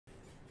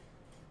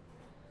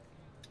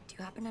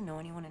you happen to know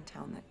anyone in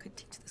town that could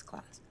teach this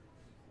class?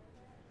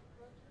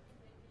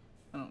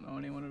 I don't know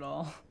anyone at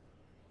all.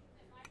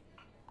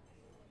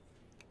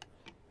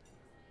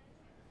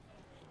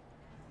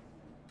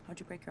 How'd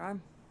you break your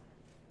arm?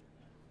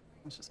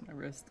 It's just my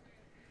wrist.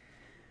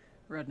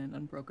 Riding an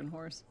unbroken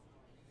horse.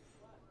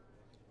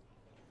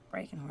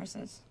 Breaking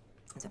horses.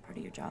 Is that part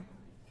of your job?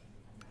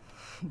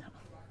 No.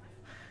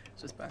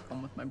 It's just back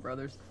home with my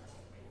brothers.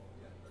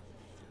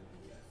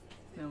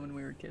 You know, when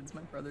we were kids,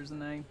 my brothers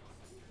and I,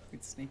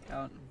 we'd sneak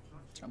out and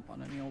jump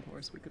on any old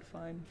horse we could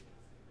find.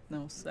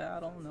 No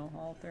saddle, no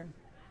halter.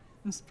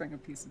 Just bring a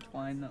piece of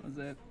twine, that was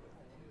it.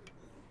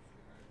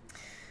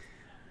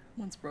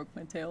 Once broke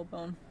my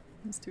tailbone.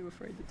 I was too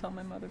afraid to tell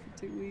my mother for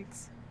 2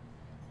 weeks.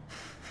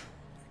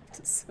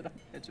 To sit on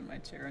the edge of my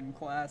chair in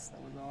class,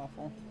 that was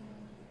awful.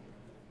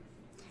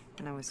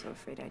 And I was so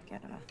afraid I'd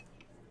get out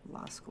of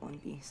law school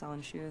and be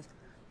selling shoes.